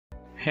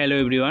Hello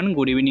everyone,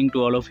 good evening to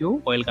all of you.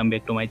 Welcome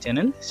back to my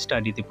channel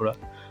study Tripura.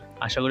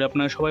 আশা করি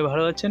আপনারা সবাই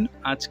ভালো আছেন।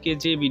 আজকে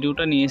যে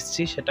ভিডিওটা নিয়ে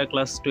এসেছি সেটা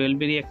ক্লাস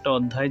 12-এরই একটা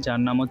অধ্যায়,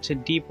 যার নাম হচ্ছে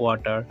ডিপ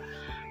ওয়াটার।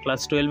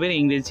 ক্লাস 12-এর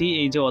ইংরেজি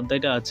এই যে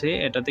অধ্যায়টা আছে,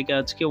 এটা থেকে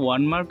আজকে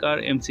 1 মার্ক আর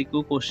এমসিকিউ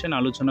কোশ্চেন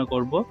আলোচনা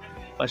করব,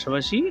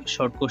 পাশাপাশি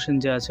শর্ট কোশ্চেন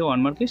যে আছে 1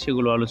 মার্কে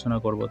সেগুলো আলোচনা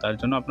করব। তার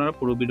জন্য আপনারা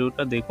পুরো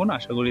ভিডিওটা দেখুন,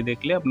 আশা করি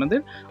দেখলে আপনাদের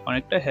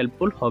অনেকটা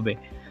হেল্পফুল হবে।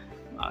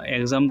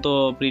 এক্সাম তো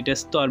প্রি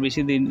টেস্ট তো আর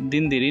বেশি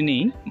দিন দেরি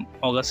নেই,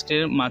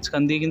 অগাস্টের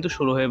মাঝখান দিয়ে কিন্তু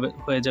শুরু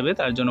হয়ে যাবে,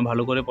 তার জন্য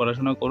ভালো করে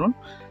পড়াশোনা করুন।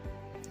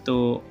 তো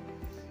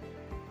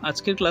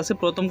আজকের ক্লাসে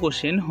প্রথম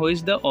question, who is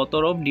the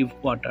author of deep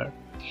water.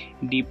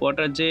 Deep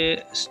water যে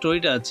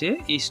স্টোরিটা আছে,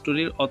 এই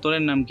স্টোরির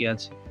অথরের নাম কি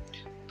আছে?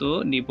 তো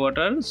ডিপ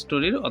ওয়াটার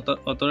স্টোরির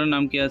অথরের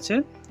নাম কি আছে?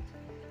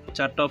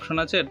 4টা অপশন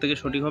আছে, এর থেকে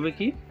সঠিক হবে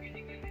কি?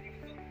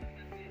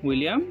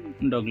 William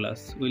Douglas.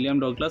 উইলিয়াম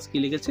ডগলাস কি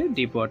লিখেছে?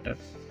 Deep water.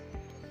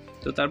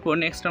 তো তারপর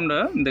নেক্সট আমরা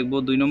দেখব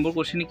 2 নম্বর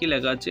কোশ্চেনে কি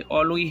লেখা আছে,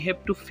 all we have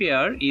to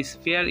fair is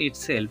fair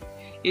itself.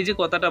 এই যে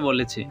কথাটা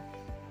বলেছে,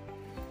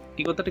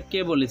 এই কথাটা কে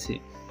বলেছে?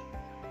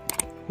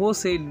 Who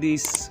said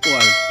this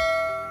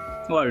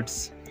words.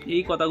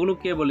 এই কথাগুলো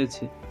কে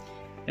বলেছে?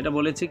 এটা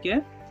বলেছে কে?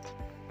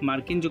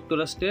 মার্কিন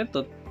যুক্তরাষ্ট্রের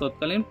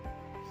তৎকালীন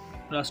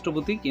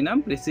রাষ্ট্রপতি, কি নাম?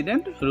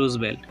 President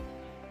Roosevelt.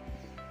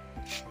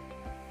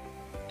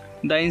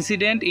 The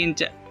incident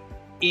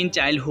in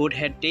childhood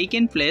had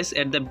taken place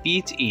at the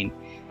beach in.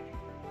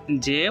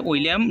 যে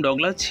উইলিয়াম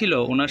ডগলাস ছিল,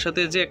 ওনার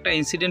সাথে যে একটা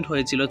ইনসিডেন্ট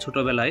হয়েছিল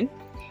ছোটোবেলায়,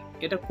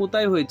 এটা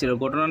কোথায় হয়েছিল?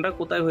 ঘটনাটা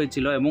কোথায়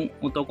হয়েছিল? এবং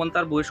তখন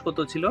তার বয়স কত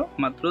ছিল?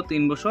 মাত্র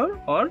 3 বছর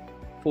অর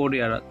 4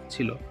 ইয়ার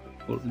ছিল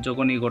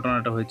যখন এই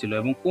ঘটনাটা হয়েছিল।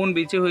 এবং কোন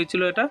বিচে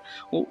হয়েছিল এটা?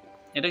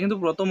 এটা কিন্তু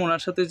প্রথম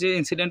ওনার সাথে যে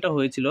ইনসিডেন্টটা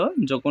হয়েছিল,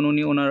 যখন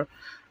উনি ওনার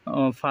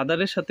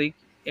ফাদারের সাথে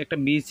একটা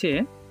বিচে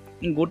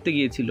ঘুরতে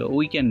গিয়েছিল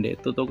উইকেন্ডে,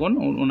 তো তখন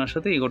ওনার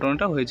সাথে এই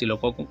ঘটনাটা হয়েছিল।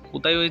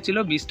 কোথায় হয়েছিল?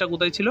 বিচটা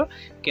কোথায় ছিল?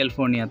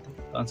 ক্যালিফোর্নিয়াতে।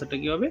 আনসারটা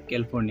কী হবে?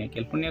 ক্যালিফোর্নিয়া।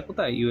 ক্যালিফোর্নিয়া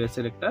কোথায়?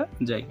 ইউএসের একটা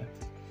জায়গা।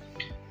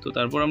 তো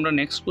তারপর আমরা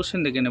নেক্সট কোশ্চেন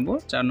দেখে নেব।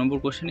 4 নম্বর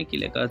কোশ্চেনে কি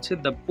লেখা আছে,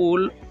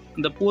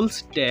 the pools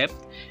depth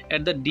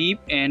at the deep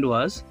and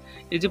ওয়াজ।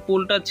 এই যে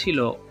পুলটা ছিল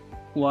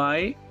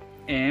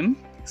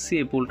YMCA,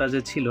 পুলটা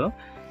যে ছিল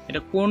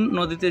এটা কোন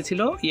নদীতে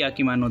ছিল?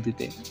 ইয়াকিমা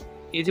নদীতে।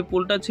 এই যে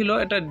পুলটা ছিল,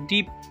 এটা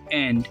ডিপ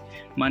এন্ড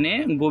মানে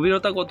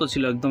গভীরতা কত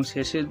ছিল? একদম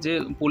শেষের যে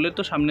পুলের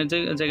তো সামনের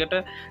জায়গাটা,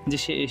 যে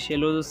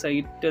শেলো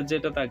সাইডটা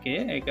যেটা থাকে,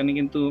 এখানে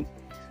কিন্তু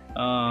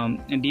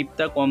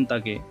ডিপটা কম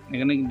থাকে।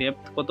 এখানে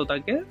ডেপথ কত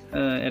থাকে?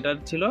 এটা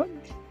ছিল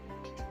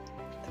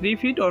 3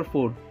 ফিট অর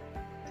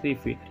 3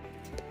 ফিট।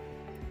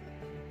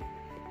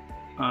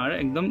 আর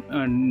একদম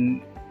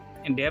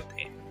ডেপথ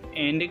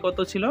এন্ডে কত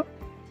ছিল?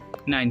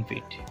 9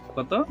 ফিট।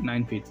 কত?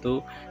 9 ফিট। তো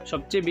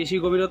সবচেয়ে বেশি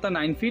গভীরতা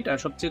 9 ফিট আর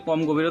সবচেয়ে কম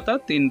গভীরতা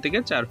 3 থেকে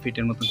 4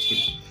 ফিটের মতো ছিল।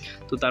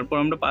 তো তারপর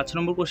আমরা 5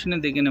 নম্বর কোশ্চেনে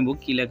দেখে নেব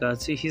কি লেখা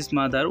আছে, his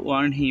mother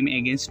Warne him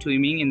against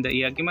swimming in the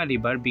ইয়াকিমা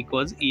river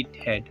because it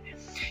had.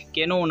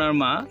 কেন ওনার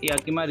মা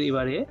ইয়াকিমা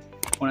রিভারে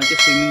ওনাকে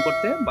সুইমিং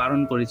করতে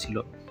বারণ করেছিল?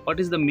 What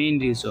is the main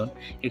reason?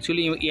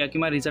 Actually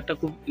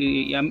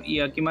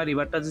ইয়াকিমা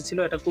রিভারটা যে ছিল,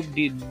 এটা খুব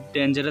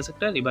ডেঞ্জারাস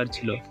একটা রিভার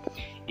ছিল।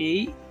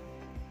 এই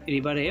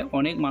রিভারে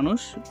অনেক মানুষ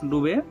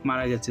ডুবে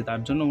মারা গেছে,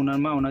 তার জন্য ওনার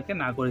মা ওনাকে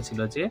না করেছিল।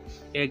 যে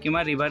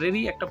ইয়াকিমা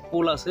রিভারেরই একটা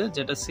পুল আছে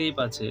যেটা সেফ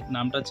আছে,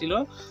 নামটা ছিল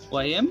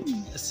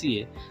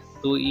YMCA।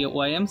 তো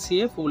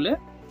YMCA পুলে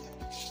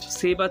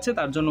সেফ আছে,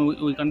 তার জন্য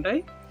ওইখানটায়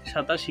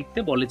সাঁতার শিখতে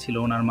বলেছিল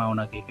ওনার মা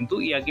ওনাকে, কিন্তু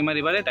ইয়াকিমা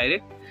রিভারে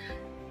ডাইরেক্ট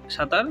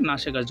সাঁতার না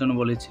শেখার জন্য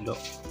বলেছিল,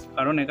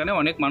 কারণ এখানে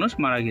অনেক মানুষ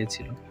মারা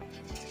গিয়েছিল।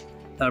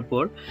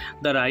 তারপর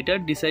the writer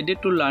decided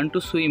to learn to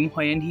swim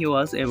when he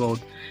was about.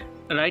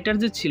 Writer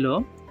যে ছিল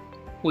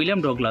উইলিয়াম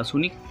ডগলাস,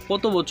 উনি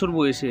কত বছর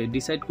বয়সে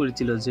ডিসাইড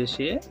করেছিল যে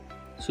সে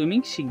সুইমিং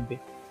শিখবে?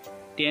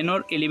 10 or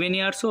 11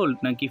 ইয়ার্স ওল্ড,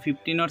 নাকি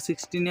 15 or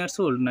 16 ইয়ার্স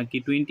ওল্ড, নাকি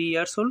 20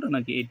 ইয়ার্স ওল্ড,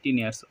 নাকি 18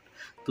 ইয়ার্স ওল্ড?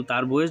 তো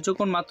তার বয়স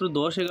যখন মাত্র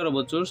 10-11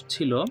 বছর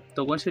ছিল,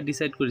 তখন সে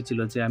ডিসাইড করেছিল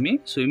যে আমি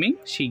সুইমিং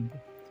শিখব,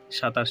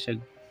 সাঁতার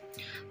শিখব।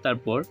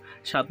 তারপর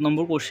 7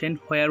 নম্বর question,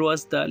 where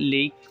was the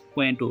lake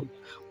ওয়েন্টউড।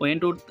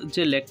 ওয়েন্টউড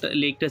যে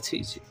লেকটা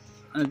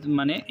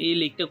মানে এই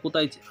লেকটা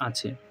কোথায়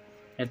আছে?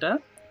 এটা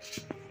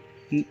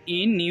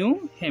ইন নিউ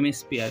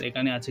হেমিস্ফিয়ার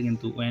এখানে আছে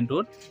কিন্তু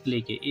ওয়েন্টউড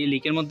লেকে। এই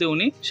লেকের মধ্যে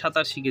উনি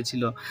সাঁতার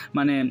শিখেছিল,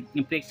 মানে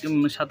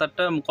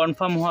সাঁতারটা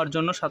কনফার্ম হওয়ার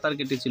জন্য সাঁতার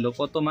কেটেছিল।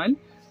 কত মাইল?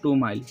 2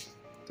 মাইল।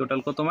 টোটাল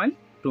কত মাইল?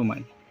 2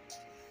 মাইল।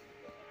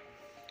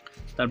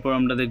 তারপর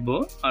আমরা দেখব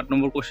 8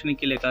 নম্বর কোশ্চেনে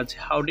কি লেখা আছে,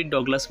 how did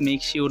Douglas make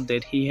sure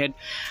that he had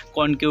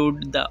কনকিউরড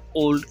the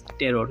old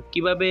terror.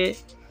 কীভাবে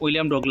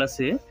উইলিয়াম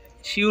ডগলাসে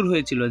শিওর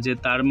হয়েছিল যে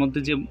তার মধ্যে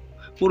যে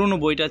পুরনো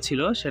বইটা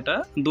ছিল সেটা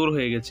দূর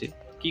হয়ে গেছে?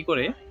 কি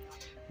করে?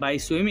 By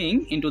swimming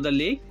into the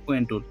lake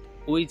ওয়েন্টউড।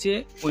 ওই যে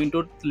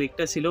ওয়েন্টউড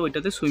লেকটা ছিল,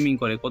 ওইটাতে সুইমিং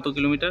করে। কত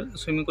কিলোমিটার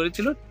সুইমিং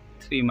করেছিল?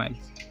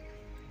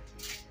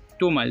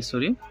 2 মাইল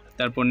সরি।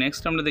 তারপর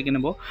নেক্সট আমরা দেখে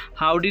নেব,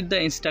 how did the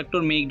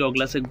instructor make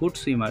Douglas a good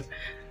swimmer.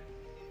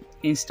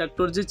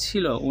 Instructor যে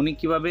ছিল, উনি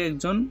কিভাবে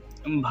একজন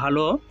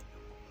ভালো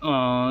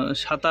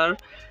সাঁতার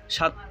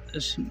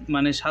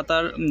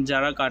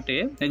যারা কাটে,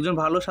 একজন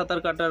ভালো সাঁতার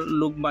কাটার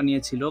লোক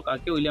বানিয়েছিল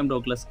কাকে? উইলিয়াম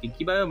ডগলাসকে।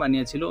 কীভাবে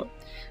বানিয়েছিল?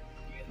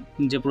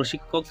 যে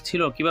প্রশিক্ষক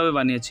ছিল কিভাবে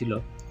বানিয়েছিল?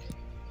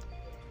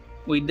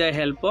 With the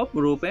help of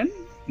rope and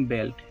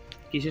belt.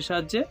 কিসের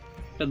সাহায্যে?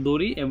 একটা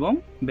দড়ি এবং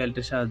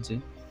বেল্টের সাহায্যে।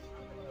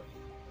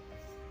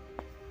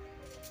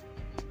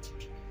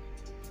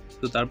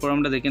 তো তারপর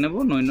আমরা দেখে নেব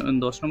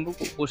 10 নম্বর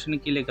কোশ্চেনে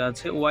কি লেখা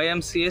আছে।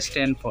 YMCA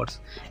স্ট্যান্ড ফরস।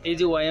 এই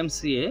যে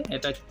YMCA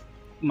এটা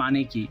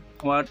মানে কি?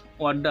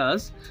 হোয়াট ডাজ,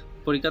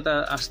 পরীক্ষাতে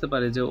আসতে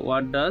পারে যে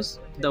what does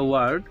the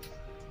word,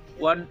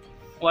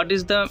 what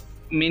is the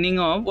meaning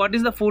of, what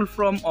is the full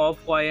form of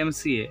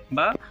YMCA,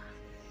 বা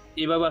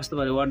এভাবে আসতে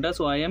পারে what does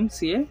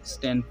YMCA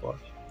stand for.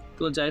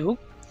 তো যাই হোক,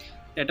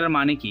 এটার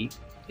মানে কি?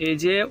 এই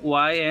যে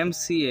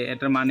YMCA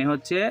এটার মানে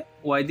হচ্ছে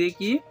ওয়াই দিয়ে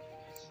কি?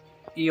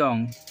 ইয়ং,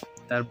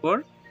 তারপর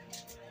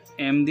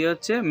এম দিয়ে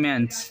হচ্ছে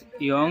ম্যানস,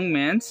 ইয়ং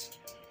ম্যানস,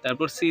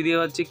 তারপর সি দিয়ে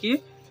হচ্ছে কি?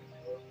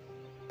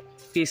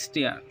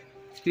 Christian,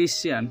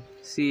 CHRISTIAN,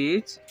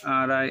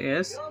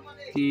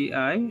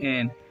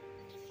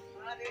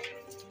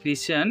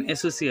 Christian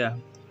অ্যাসোসিয়া,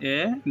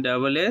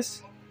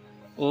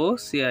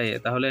 ASSOCIA।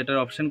 তাহলে এটার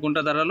অপশন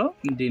কোনটা দাঁড়ালো?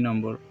 ডি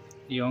নম্বর,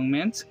 ইয়ং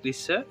ম্যানস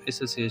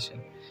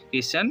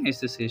ক্রিশ্চিয়ান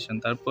অ্যাসোসিয়েশন।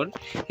 তারপর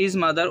his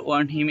mother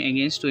Warne him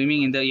against swimming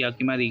in the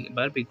ইয়াকিমা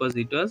river because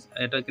it ওয়াজ,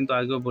 এটা কিন্তু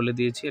আগেও বলে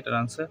দিয়েছি এটার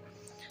আনসার।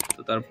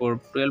 তো তারপর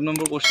 12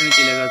 নম্বর কোশ্চেনে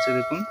কি লেখা আছে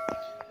দেখুন।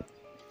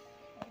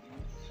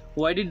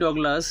 Why did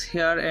Douglas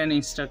hair an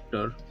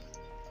instructor?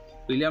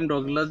 William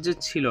Douglas যে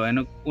ছিল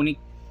উনি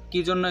কি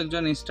জন্য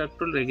একজন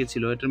ইনস্ট্রাক্টর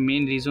রেখেছিল? এটার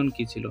মেইন রিজন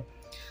কি ছিল?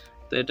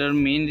 তো এটার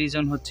মেইন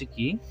রিজন হচ্ছে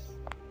কি?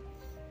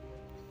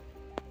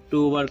 To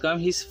overcome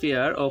his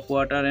fear of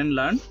water and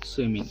learn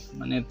swimming.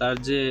 মানে তার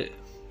যে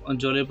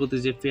জলের প্রতি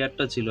যে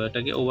ফিয়ারটা ছিল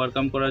এটাকে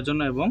ওভারকাম করার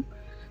জন্য এবং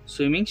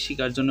সুইমিং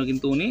শেখার জন্য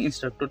কিন্তু উনি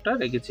ইনস্ট্রাক্টরটা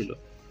রেখেছিল।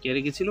 কে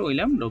রেখেছিল?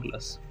 William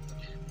Douglas.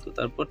 তো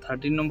তারপর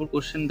 13 নম্বর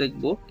কোশ্চেন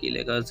দেখবো কি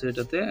লেখা আছে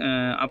এটাতে।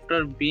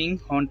 After being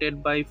haunted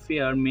by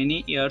fear many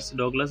years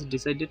Douglas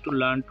decided to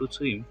learn to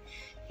swim.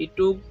 He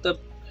took the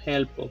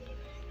help of,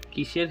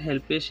 কিসের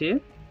হেল্পে সে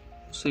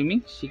সুইমিং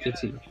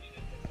শিখেছিল?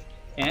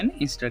 অ্যান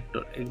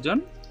ইনস্ট্রাক্টর, একজন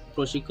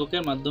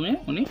প্রশিক্ষকের মাধ্যমে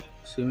উনি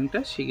সুইমিংটা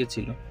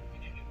শিখেছিল।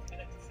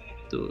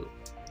 তো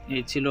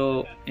এই ছিল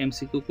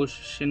MCQ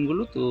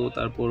কোশ্চেনগুলো। তো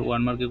তারপর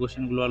 1 মার্কের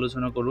কোশ্চেনগুলো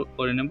আলোচনা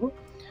করে নেব।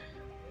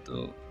 তো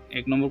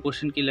 1 নম্বর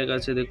কোশ্চেন কি লেখা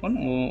আছে দেখুন।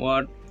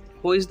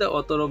 Who is the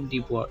author of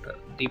deep water?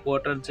 Deep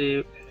water যে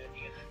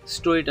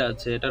স্টোরিটা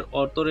আছে এটার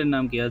অথরের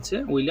নাম কি আছে?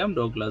 William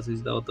Douglas is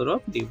the author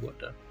of deep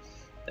water.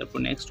 তারপর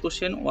next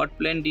question, what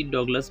plan did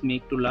Douglas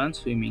make to learn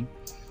swimming?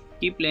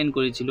 কি প্ল্যান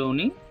করেছিল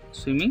উনি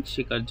সুইমিং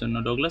শেখার জন্য?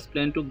 Douglas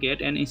plan to get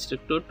an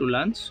instructor to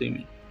learn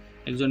swimming,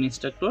 একজন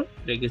ইনস্ট্রাক্টর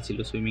রেখেছিল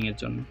সুইমিংয়ের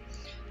জন্য।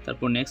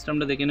 তারপর নেক্সট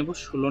আমরা দেখে নেব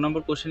 16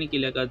 নম্বর কোশ্চেনে কি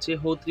লেখা আছে।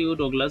 হু threw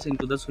Douglas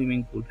into the swimming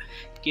pool?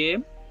 K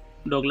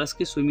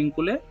ডগলাসকে swimming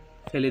পুলে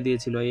ফেলে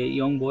দিয়েছিল? A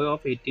young boy of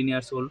 18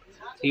 years old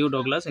threw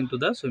Douglas into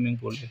the swimming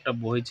pool. একটা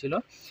বই ছিল,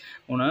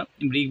 ওনার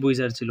ব্রিক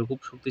বুইজার ছিল, খুব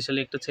শক্তিশালী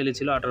একটা ছেলে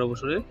ছিল 18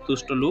 বছরের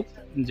দুষ্ট লোক,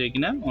 যে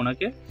কিনা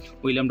ওনাকে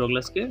উইলিয়াম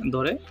ডগলাসকে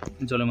ধরে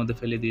জলের মধ্যে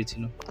ফেলে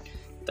দিয়েছিল।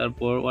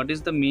 তারপর what is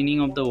the meaning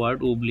of the word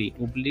উবলি?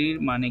 উবলির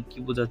মানে কি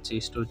বোঝাচ্ছে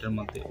স্টোরিটার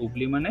মধ্যে?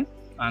 উবলি মানে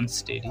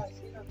আনস্টেডি,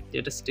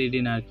 যেটা স্টেডি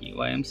না আর কি।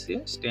 YMCA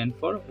stand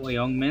for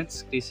young men's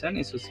Christian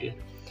association.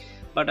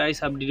 But I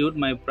substitute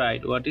my pride.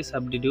 What is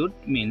substitute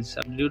means?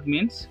 Substitute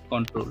means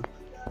control.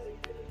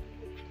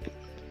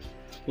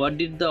 What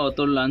did the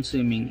author learn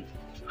swimming?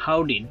 How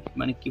did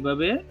মানে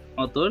কিভাবে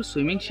author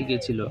swimming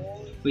শিখেছিল?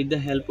 With the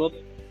help of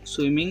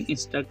swimming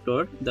instructor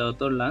the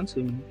author learn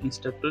swimming.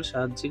 ইনস্ট্রাক্টরের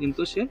সাহায্যে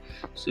কিন্তু সে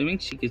swimming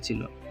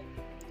শিখেছিল।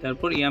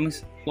 তারপর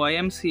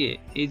YMCA,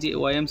 এই যে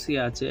YMCA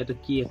আছে এটা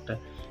কি? এটা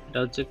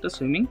হচ্ছে একটা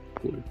swimming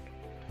pool.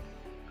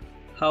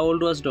 How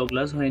old was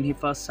Douglas when he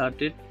first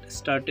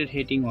started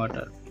hating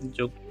water?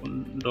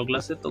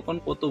 ডগলাসের তখন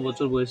কত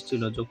বছর বয়স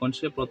ছিল যখন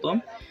সে প্রথম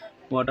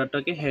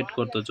ওয়াটারটাকে হেড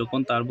করতো? যখন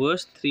তার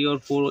বয়স 3 or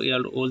 4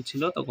 ইয়ার ওল্ড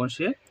ছিল তখন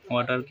সে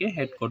ওয়াটারকে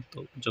হেড করতো,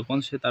 যখন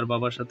সে তার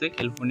বাবার সাথে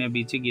ক্যালিফোর্নিয়া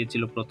বিচে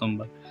গিয়েছিল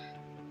প্রথমবার,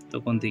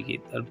 তখন থেকেই।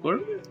 তারপর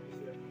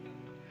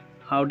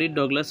how did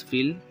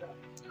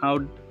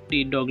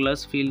Douglas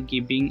feel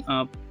giving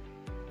up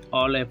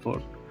all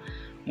effort?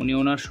 উনি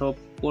ওনার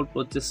সকল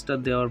প্রচেষ্টা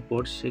দেওয়ার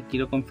পর সে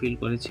কীরকম ফিল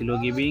করেছিল?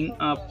 Giving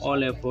up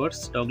all efforts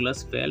Douglas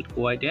felt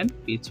quite and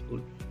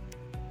peaceful.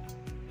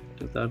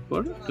 তো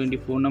তারপর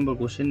 24 নম্বর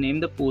question, name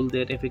the pool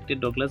that affected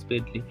Douglas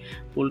badly?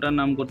 পুলটার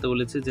নাম করতে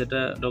বলেছে যেটা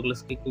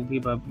ডগলাসকে খুবই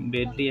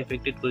ব্যাডলি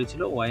এফেক্টেড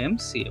করেছিল।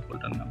 YMCA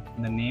পুলটার নাম।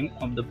 The name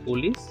of the pool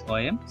is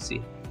YMCA।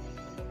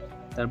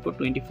 তারপর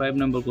 25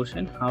 নম্বর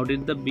question, how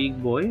did the big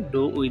boy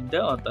do with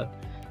the author?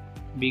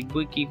 Big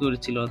boy কি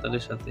করেছিল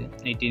অথারের সাথে?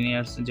 18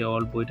 ইয়ার্স যে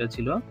অল বইটা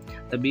ছিল।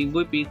 The big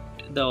boy picked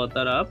the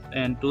author up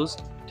and টসড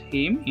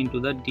him into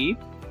the deep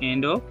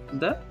end of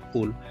the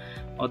pool.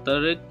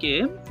 অথারকে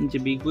যে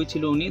big boy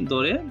ছিল উনি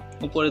ধরে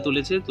উপরে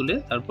তুলে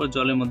তারপর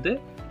জলের মধ্যে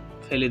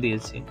ফেলে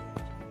দিয়েছে,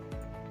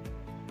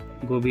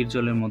 গভীর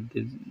জলের মধ্যে,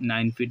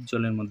 9 ফিট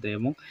জলের মধ্যে।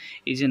 এবং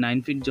এই যে 9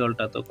 ফিট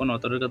জলটা তখন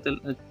অথরের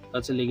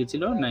কাছে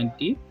লেগেছিল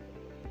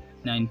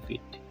 99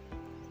 fit.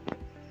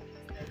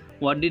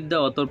 What did the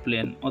author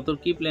plan? Author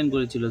কি প্ল্যান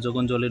করেছিল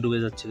যখন জলে ডুবে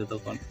যাচ্ছিল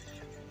তখন?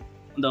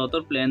 the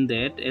author planned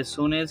that as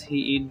soon as he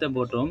hit the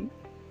bottom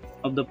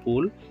of the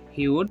pool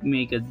he would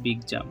make a big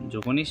jump.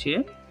 যখনই সে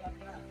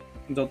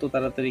যত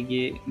তাড়াতাড়ি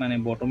গিয়ে মানে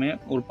বটমে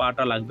ওর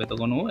পাটা লাগবে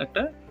তখন ও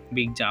একটা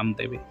বিগ জাম্প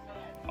দেবে।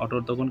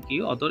 অটোর তখন কি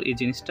অটোর এই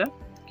জিনিসটা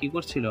কি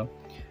করছিল,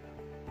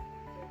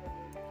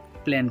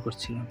 প্ল্যান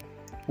করছিল।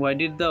 Why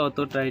did the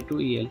auto try to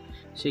Yale,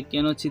 সে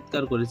কেন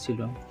চিৎকার করেছিল?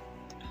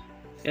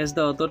 As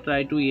the auto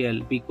try to Yale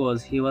because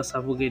he was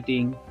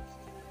suffocating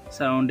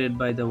surrounded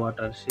by the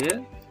water, সে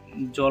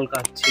জল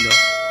কাটছিল,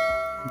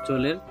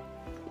 জলের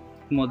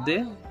মধ্যে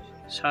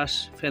শ্বাস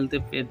ফেলতে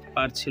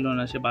পারছিল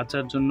না, সে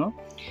বাঁচার জন্য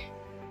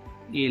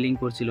ইয়েলিং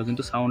করছিল,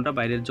 কিন্তু সাউন্ডটা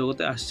বাইরের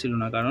জগতে আসছিল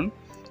না।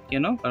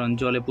 কারণ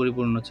জলে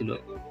পরিপূর্ণ ছিল।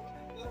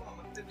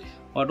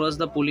 What was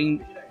the pulling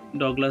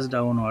Douglas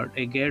downward,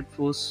 a great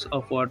force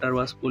of water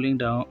was pulling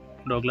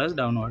Douglas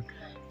downward,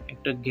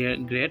 একটা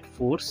গ্রেট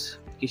ফোর্স,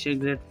 কিসের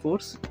গ্রেট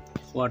ফোর্স?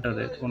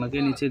 ওয়াটারের, ওনাকে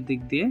নিচের দিক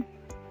দিয়ে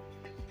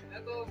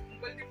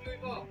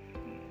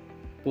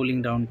পুলিং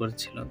ডাউন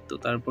করেছিল। তো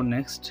তারপর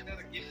next,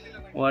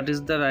 what is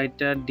the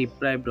writer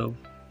deprived of,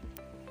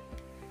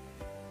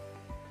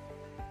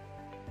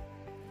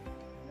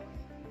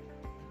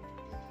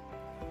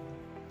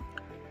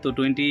 তো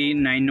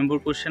 29 নম্বর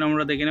কোশ্চেন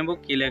আমরা দেখে নেব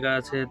কি লেখা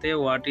আছে এতে।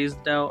 What is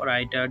the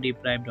writer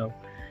deprived of,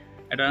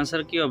 এটার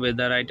আনসার কি হবে?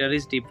 The writer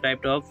is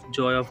deprived of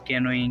joy of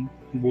canoeing,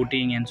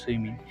 boating and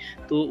swimming.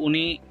 তো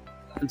উনি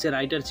যে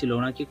রাইটার ছিল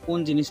ওনাকে কোন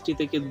জিনিসটি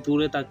থেকে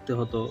দূরে থাকতে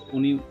হতো?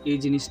 উনি এই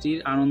জিনিসটির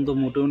আনন্দ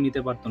মোটেও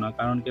নিতে পারতো না,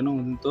 কারণ কেন?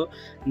 উনি তো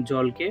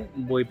জলকে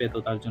বই পেত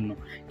তার জন্য।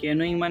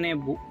 ক্যানোয়িং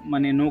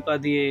মানে নৌকা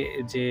দিয়ে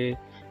যে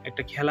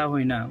একটা খেলা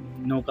হয় না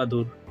নৌকা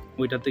দৌড়,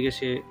 ওইটা থেকে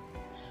সে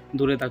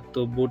দূরে থাকতো।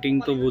 বোটিং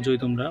তো বোঝোই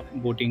তোমরা,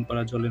 বোটিং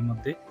করা জলের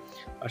মধ্যে,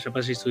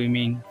 পাশাপাশি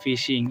সুইমিং,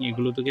 ফিশিং,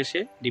 এগুলো থেকে সে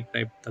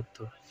ডিপ্রাইভ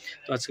থাকতো।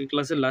 তো আজকের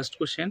ক্লাসের last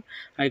question,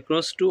 I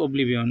cross two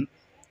oblivion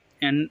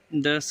and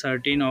the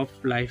certain of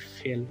life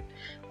fail.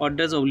 What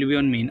does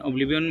oblivion mean?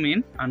 Oblivion mean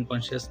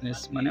unconsciousness,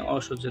 মানে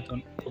অসচেতন।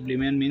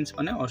 oblivion means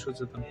মানে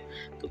অসচেতন।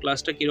 তো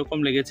ক্লাসটা কীরকম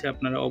লেগেছে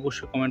আপনারা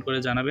অবশ্যই কমেন্ট করে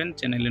জানাবেন।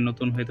 চ্যানেলে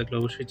নতুন হয়ে থাকলে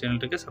অবশ্যই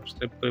চ্যানেলটাকে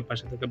সাবস্ক্রাইব করে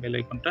পাশে থাকা বেল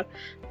আইকনটা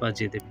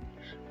বাজিয়ে দেবেন।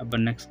 আবার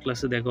নেক্সট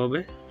ক্লাসে দেখা হবে।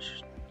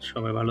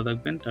 সবাই ভালো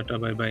থাকবেন। টাটা,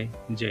 বাই বাই,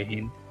 জয়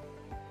হিন্দ।